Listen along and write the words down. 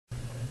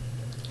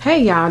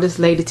Hey y'all, this is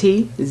Lady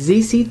T,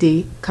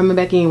 ZCD, coming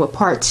back in with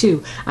part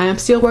 2. I am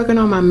still working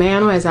on my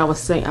mantle, as I was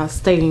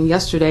stating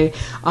yesterday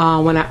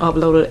when I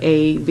uploaded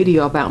a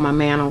video about my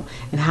mantle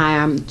and how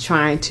I'm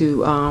trying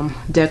to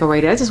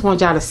decorate it. I just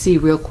want y'all to see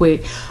real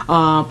quick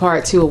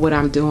part 2 of what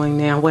I'm doing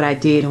now, what I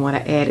did and what I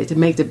added to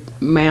make the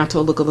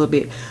mantle look a little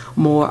bit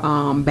more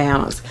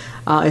balanced.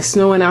 It's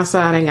snowing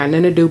outside, I ain't got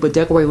nothing to do but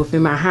decorate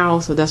within my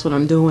house, so that's what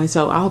I'm doing.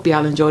 So I hope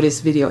y'all enjoy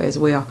this video as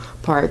well,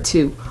 part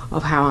 2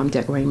 of how I'm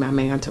decorating my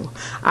mantle.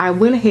 I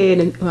went ahead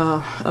and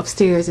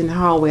upstairs in the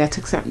hallway, I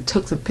took some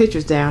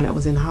pictures down that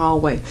was in the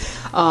hallway,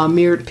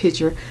 mirrored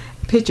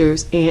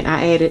pictures, and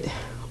I added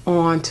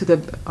on to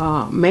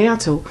the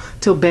mantle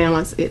to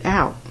balance it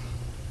out.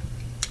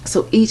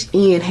 So each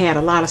end had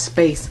a lot of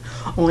space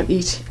on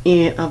each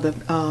end of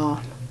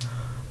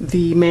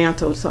the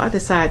mantle, so I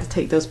decided to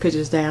take those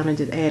pictures down and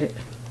just add it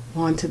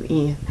onto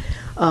the end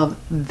of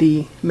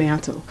the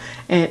mantle.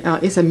 And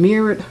it's a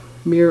mirrored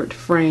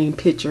frame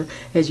picture,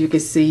 as you can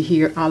see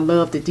here. I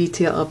love the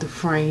detail of the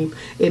frame.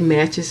 It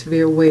matches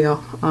very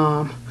well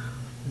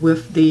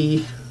with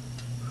the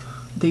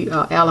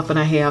elephant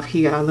I have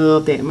here. I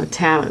love that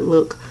metallic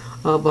look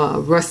of a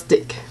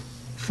rustic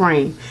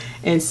frame,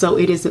 and so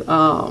it is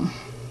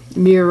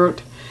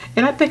mirrored.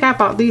 And I think I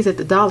bought these at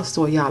the dollar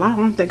store, y'all. I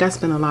don't think I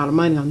spent a lot of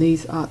money on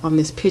these on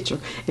this picture,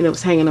 and it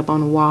was hanging up on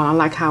the wall. I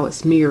like how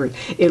it's mirrored.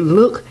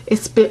 It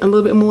spent a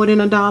little bit more than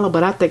 $1,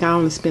 but I think I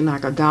only spent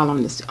like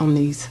 $1 on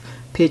these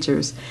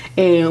pictures.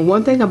 And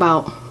one thing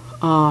about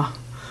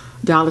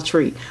Dollar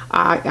Tree,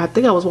 I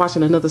think I was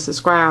watching another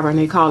subscriber, and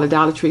they call it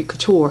Dollar Tree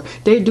Couture.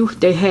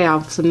 They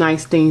have some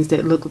nice things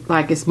that look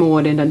like it's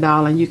more than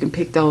 $1, and you can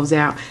pick those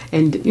out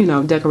and, you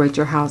know, decorate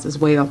your house as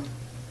well.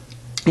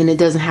 And it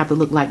doesn't have to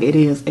look like it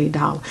is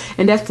 $1.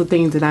 And that's the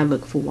things that I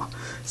look for.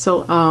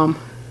 So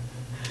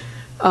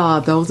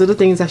those are the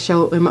things I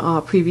showed in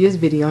my previous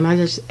video, and I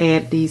just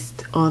add these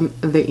on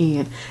the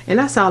end. And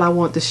that's all I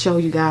want to show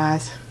you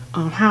guys,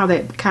 how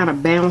that kind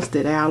of balanced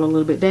it out a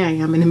little bit. There I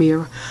am in the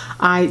mirror.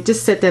 I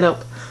just set that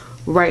up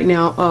right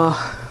now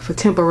for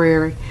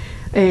temporary.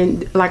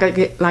 And like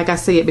I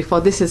said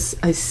before, this is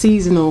a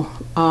seasonal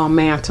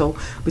mantle,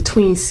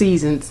 between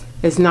seasons.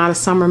 It's not a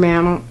summer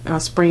mantle, a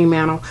spring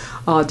mantle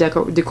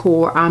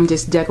decor. I'm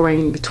just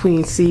decorating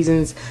between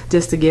seasons,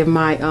 just to give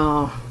my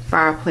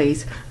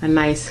fireplace a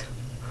nice,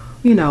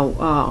 you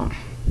know,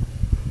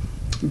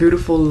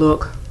 beautiful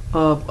look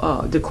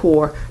of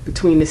decor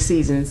between the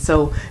seasons.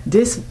 So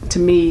this to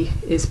me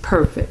is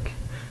perfect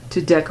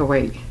to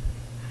decorate,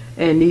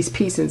 and these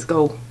pieces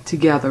go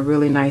together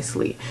really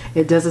nicely.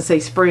 It doesn't say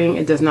spring,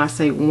 it does not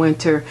say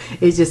winter.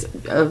 It's just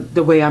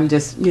the way I'm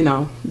just, you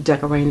know,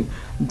 decorating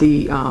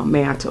the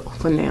mantle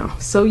for now.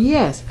 So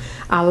yes,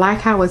 I like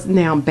how it's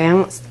now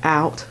balanced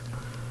out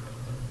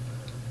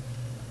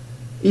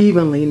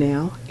evenly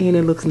now, and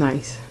it looks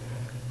nice.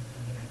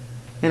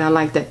 And I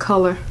like that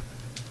color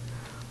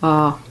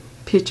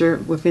picture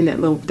within that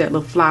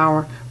little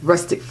flower,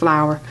 rustic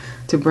flower,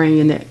 to bring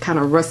in that kind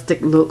of rustic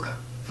look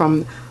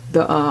from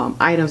the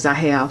items I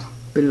have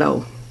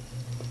below.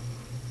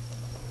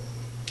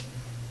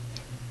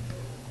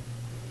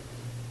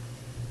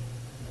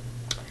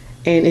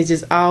 And it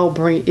just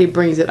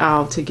brings it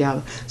all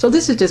together. So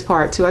this is just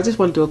part 2. I just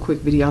want to do a quick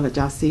video, let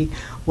y'all see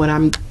what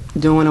I'm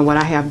doing and what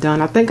I have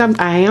done. I think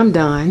I am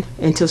done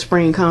until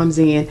spring comes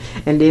in,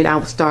 and then I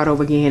will start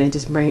over again and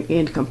just bring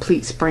in the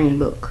complete spring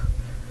look.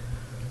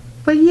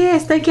 But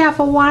yes, thank y'all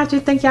for watching.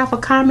 Thank y'all for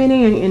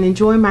commenting and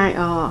enjoying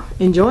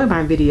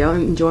my video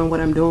and enjoying what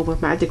I'm doing with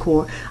my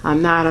decor.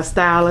 I'm not a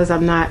stylist.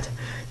 I'm not,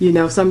 you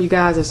know, some of you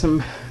guys are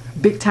some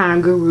big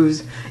time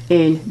gurus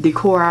in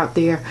decor out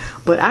there,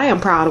 but I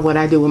am proud of what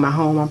I do with my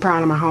home. I'm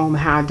proud of my home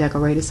and how I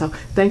decorate it. So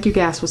thank you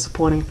guys for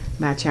supporting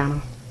my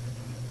channel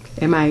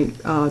and my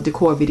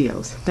decor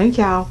videos. Thank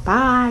y'all.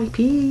 Bye.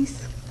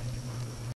 Peace.